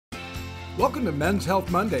Welcome to Men's Health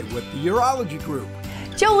Monday with the Urology Group.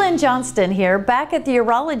 JoLynn Johnston here, back at the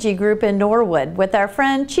Urology Group in Norwood with our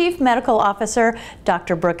friend, Chief Medical Officer,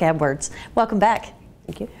 Dr. Brooke Edwards. Welcome back.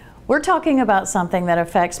 Thank you. We're talking about something that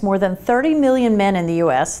affects more than 30 million men in the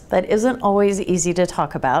U.S. that isn't always easy to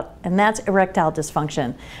talk about, and that's erectile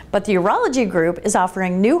dysfunction. But the Urology Group is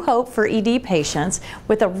offering new hope for ED patients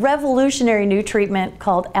with a revolutionary new treatment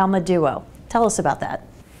called Alma Duo. Tell us about that.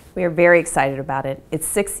 We are very excited about it. It's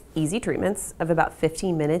 6 easy treatments of about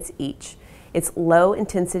 15 minutes each. It's low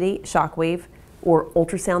intensity shockwave or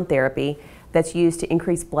ultrasound therapy that's used to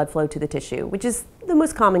increase blood flow to the tissue, which is the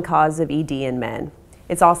most common cause of ED in men.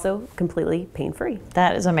 It's also completely pain-free.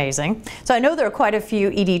 That is amazing. So I know there are quite a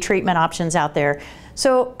few ED treatment options out there.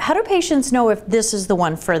 So how do patients know if this is the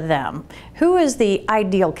one for them? Who is the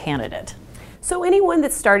ideal candidate? So anyone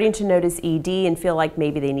that's starting to notice ED and feel like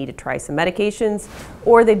maybe they need to try some medications,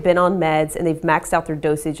 or they've been on meds and they've maxed out their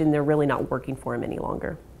dosage and they're really not working for them any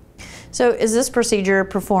longer. So is this procedure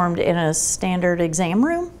performed in a standard exam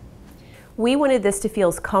room? We wanted this to feel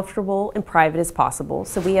as comfortable and private as possible,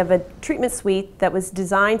 so we have a treatment suite that was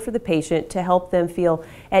designed for the patient to help them feel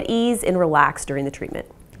at ease and relaxed during the treatment.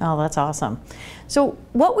 Oh, that's awesome. So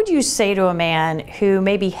what would you say to a man who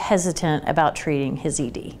may be hesitant about treating his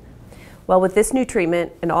ED? Well, with this new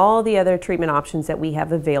treatment and all the other treatment options that we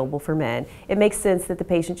have available for men, it makes sense that the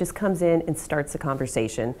patient just comes in and starts a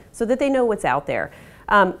conversation so that they know what's out there.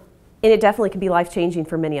 And it definitely can be life-changing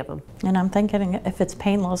for many of them. And I'm thinking if it's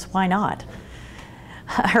painless, why not?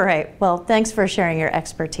 All right, well, thanks for sharing your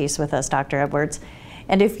expertise with us, Dr. Edwards.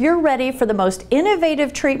 And if you're ready for the most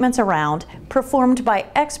innovative treatments around, performed by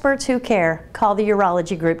experts who care, call the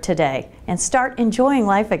Urology Group today and start enjoying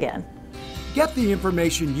life again. Get the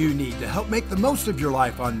information you need to help make the most of your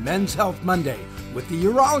life on Men's Health Monday with the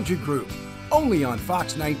Urology Group, only on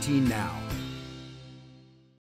Fox 19 Now.